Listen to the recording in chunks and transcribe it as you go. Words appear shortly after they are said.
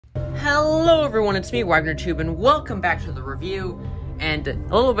Hello everyone, it's me, WagnerTube, and welcome back to the review. And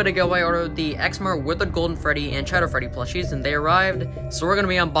a little bit ago, I ordered the Xsmart Withered Golden Freddy and Shadow Freddy plushies, and they arrived, so we're going to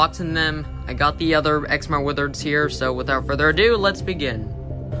be unboxing them. I got the other Xsmart Withereds here, so without further ado, let's begin.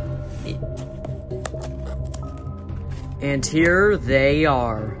 And here they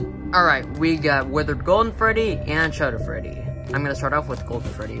are. Alright, we got Withered Golden Freddy and Shadow Freddy. I'm going to start off with Golden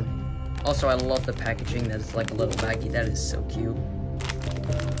Freddy. Also, I love the packaging. That is like a little baggie. That is so cute.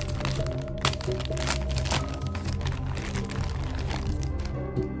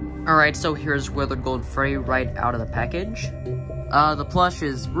 Alright, so here's Withered Golden Freddy right out of the package. The plush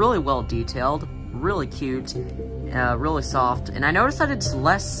is really well detailed, really cute, really soft, and I noticed that it's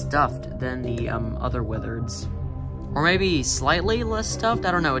less stuffed than the other Withereds. Or maybe slightly less stuffed,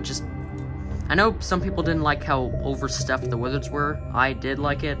 I don't know, I know some people didn't like how overstuffed the Withereds were. I did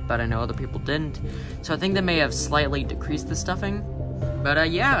like it, but I know other people didn't. So I think they may have slightly decreased the stuffing.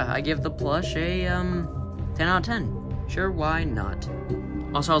 But yeah, I give the plush a 10 out of 10. Sure, why not?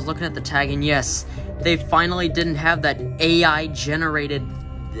 Also, I was looking at the tag, and yes, they finally didn't have that AI-generated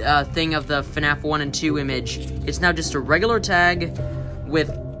thing of the FNAF 1 and 2 image. It's now just a regular tag with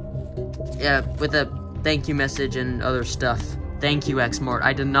a thank you message and other stuff. Thank you, Xsmart.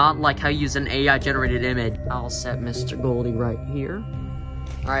 I did not like how you use an AI-generated image. I'll set Mr. Goldie right here.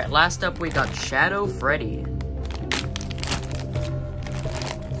 Alright, last up we got Shadow Freddy.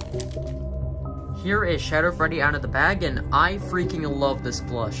 Here is Shadow Freddy out of the bag, and I freaking love this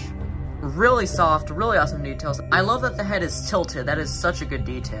plush. Really soft, really awesome details. I love that the head is tilted. That is such a good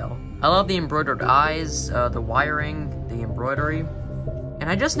detail. I love the embroidered eyes, the wiring, the embroidery. And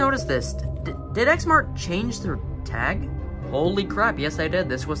I just noticed this. Did Xsmart change their tag? Holy crap, yes I did.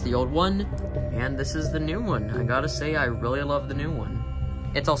 This was the old one, and this is the new one. I gotta say, I really love the new one.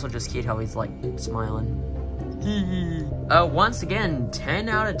 It's also just cute how he's, like, smiling. Once again, 10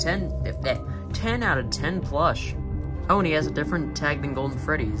 out of 10. 10 out of 10 plush. Oh, and he has a different tag than Golden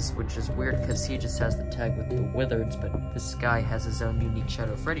Freddy's, which is weird because he just has the tag with the Withereds, but this guy has his own unique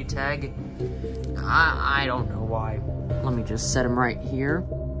Shadow Freddy tag. I don't know why. Let me just set him right here.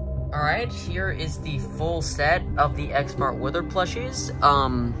 Alright, here is the full set of the Xsmart Withered plushies.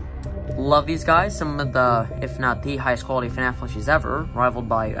 Love these guys. Some of the, if not the highest quality FNAF plushies ever, rivaled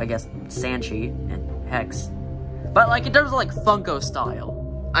by, I guess, Sanchi and Hex. But, like, it does, like, Funko style.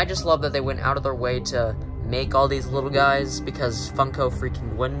 I just love that they went out of their way to make all these little guys, because Funko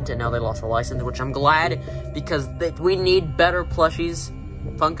freaking wouldn't, and now they lost the license, which I'm glad, because we need better plushies.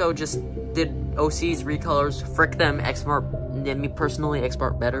 Funko just did OC's recolors, frick them, Xsmart, and me personally,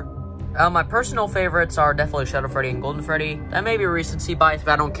 Xsmart better. My personal favorites are definitely Shadow Freddy and Golden Freddy. That may be recency bias,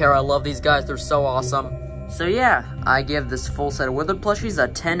 but I don't care, I love these guys, they're so awesome. So yeah, I give this full set of Withered plushies a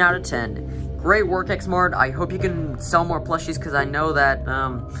 10 out of 10. Great work, Xsmart. I hope you can sell more plushies, because I know that,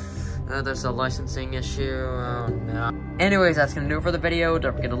 there's a licensing issue. Oh, no. Anyways, that's gonna do it for the video.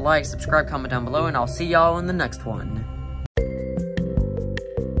 Don't forget to like, subscribe, comment down below, and I'll see y'all in the next one.